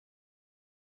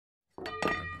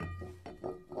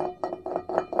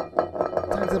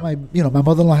Times that my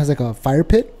mother-in-law has like a fire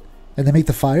pit, and they make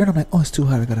the fire, and I'm like, oh, it's too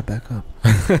hot. I gotta back up.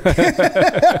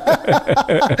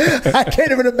 I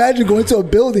can't even imagine going to a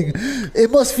building. It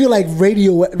must feel like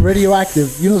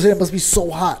radioactive. You know what I'm saying? It must be so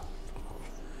hot.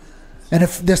 And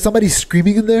if there's somebody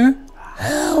screaming in there,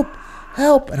 help,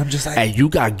 help, and I'm just like, and you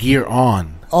got gear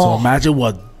on. So imagine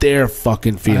what they're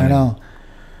fucking feeling. I know.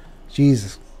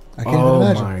 Jesus. I can't even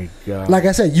imagine. Oh my God. Like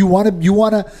I said, you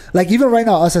wanna like, even right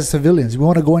now, us as civilians, we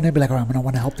wanna go in there and be like, all right, I'm gonna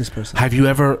wanna help this person. Have you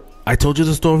ever, I told you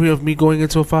the story of me going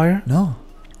into a fire? No.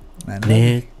 Man,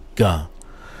 Nigga.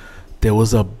 There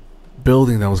was a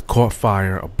building that was caught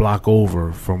fire a block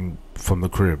over from the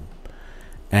crib.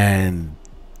 And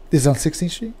this is on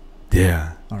 16th Street?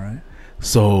 yeah. All right.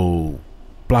 So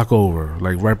block over,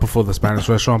 like right before the Spanish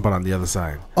restaurant, but on the other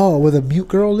side. Oh, where the mute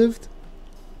girl lived?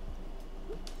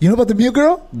 You know about the mute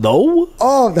girl? No.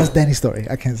 Oh, that's Danny's story.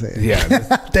 I can't say it.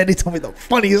 Yeah. Danny told me the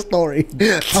funniest story.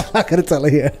 I'm not going to tell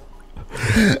it here.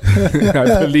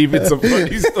 I believe it's a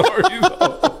funny story,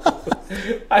 though.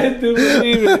 I do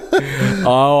believe it.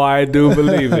 Oh, I do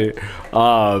believe it.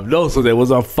 No, so there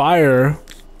was a fire.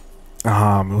 It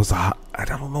was I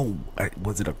don't know.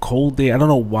 Was it a cold day? I don't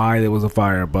know why there was a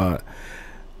fire, but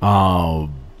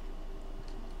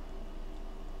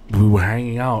we were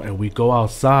hanging out and we go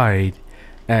outside.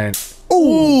 And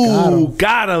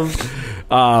got him.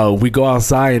 We go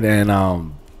outside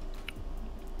and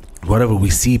whatever, we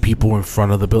see people in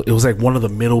front of the building. It was like one of the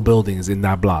middle buildings in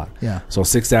that block. Yeah. So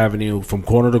 6th Avenue from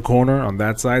corner to corner on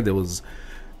that side, it was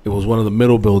one of the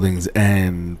middle buildings,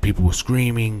 and people were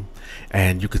screaming,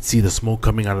 and you could see the smoke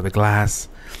coming out of the glass.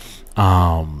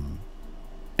 And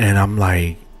I'm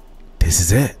like, this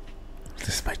is it.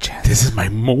 This is my chance. This is my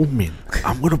moment.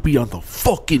 I'm gonna be on the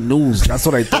fucking news. That's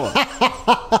what I thought.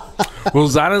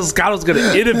 Rosana Scotto's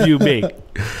gonna interview me.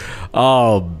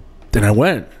 Then I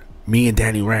went. Me and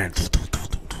Danny ran.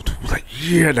 Like,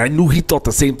 yeah, and I knew he thought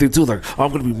the same thing too. Like, oh,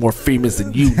 I'm gonna be more famous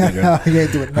than you,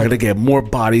 nigga. I'm gonna get more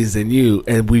bodies than you.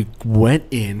 And we went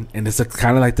in, and it's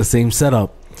kind of like the same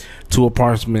setup. 2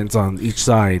 apartments on each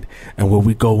side, and when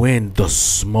we go in, the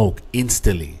smoke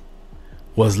instantly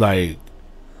was like,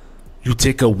 you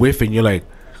take a whiff and you're like,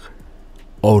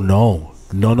 oh no,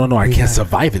 I can't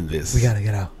survive in this. We gotta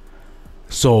get out.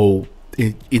 So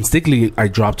instinctively I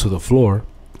drop to the floor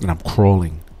and I'm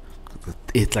crawling.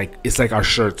 It's like our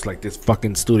shirts, like this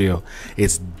fucking studio,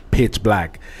 it's pitch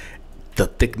black, the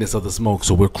thickness of the smoke.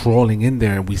 So we're crawling in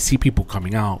there and we see people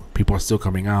coming out. People are still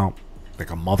coming out. Like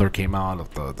a mother came out,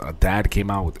 a dad came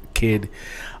out with a kid,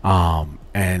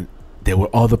 and there were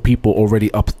other people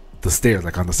already up the stairs,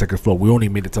 like on the 2nd floor. We only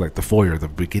made it to like the foyer, the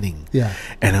beginning. Yeah.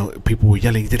 And people were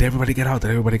yelling, did everybody get out?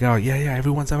 Did everybody get out? Yeah,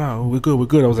 everyone's out. We're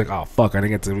good. I was like, oh fuck, I didn't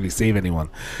get to really save anyone.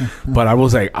 But I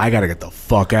was like, I gotta get the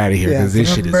fuck out of here, because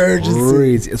this shit is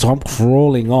crazy. So I'm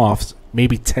crawling off,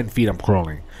 maybe 10 feet I'm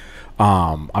crawling.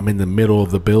 I'm in the middle of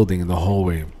the building in the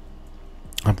hallway.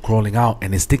 I'm crawling out,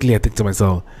 and instinctively I think to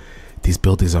myself, these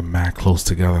buildings are mad close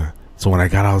together. So when I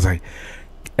got out, I was like,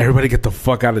 everybody get the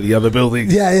fuck out of the other building.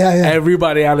 Yeah.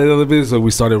 Everybody out of the other building. So we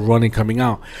started running, coming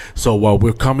out. So while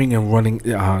we're coming and running,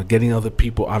 getting other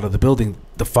people out of the building,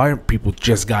 the fire people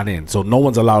just got in. So no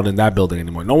one's allowed in that building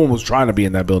anymore. No one was trying to be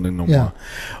in that building no more.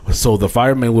 So the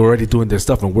firemen were already doing their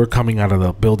stuff, and we're coming out of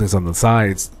the buildings on the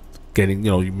sides, getting,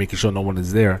 making sure no one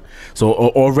is there. So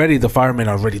already the firemen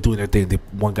are already doing their thing.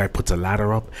 One guy puts a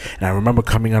ladder up, and I remember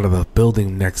coming out of the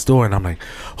building next door, and I'm like,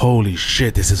 holy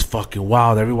shit, this is fucking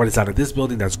wild. Everybody's out of this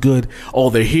building. That's good. Oh,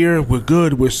 they're here. We're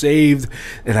good. We're saved.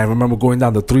 And I remember going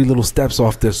down the 3 little steps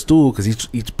off their stool, because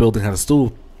each building had a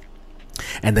stool,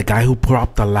 and the guy who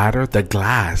propped the ladder, the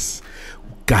glass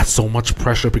got so much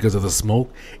pressure because of the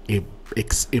smoke, it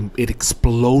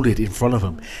exploded in front of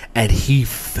him, and he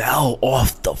fell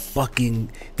off the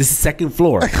fucking, this is 2nd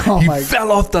floor. He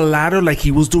fell off the ladder like he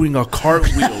was doing a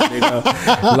cartwheel,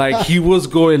 nigga. Like he was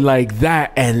going like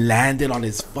that and landed on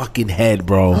his fucking head,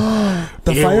 bro.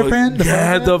 The fire pan?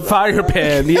 The fire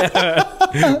pan,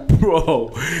 yeah.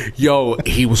 Bro, yo,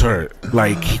 he was hurt.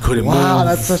 Like he couldn't move. Wow,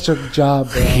 that's such a job,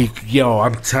 bro.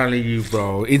 I'm telling you,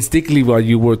 bro. Instinctively, while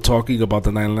you were talking about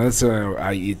the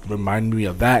 9/11, it reminded me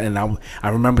of that, and I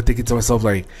remember thinking to myself,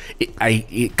 like,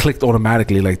 it clicked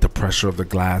automatically, like the pressure of the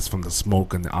glass from the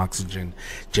smoke and the oxygen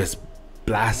just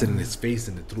blasted in his face,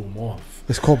 and it threw him off.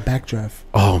 It's called backdraft.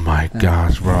 Oh my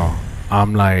gosh, bro.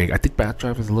 I'm like, I think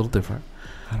backdraft is a little different.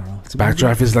 I don't know.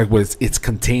 Backdraft is like where it's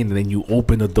contained, and then you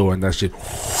open the door and that shit.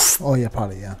 Oh yeah,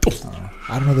 probably, yeah.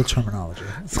 I don't know the terminology.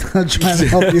 I'm trying to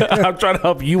help you. I'm trying to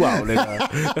help you out,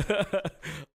 nigga.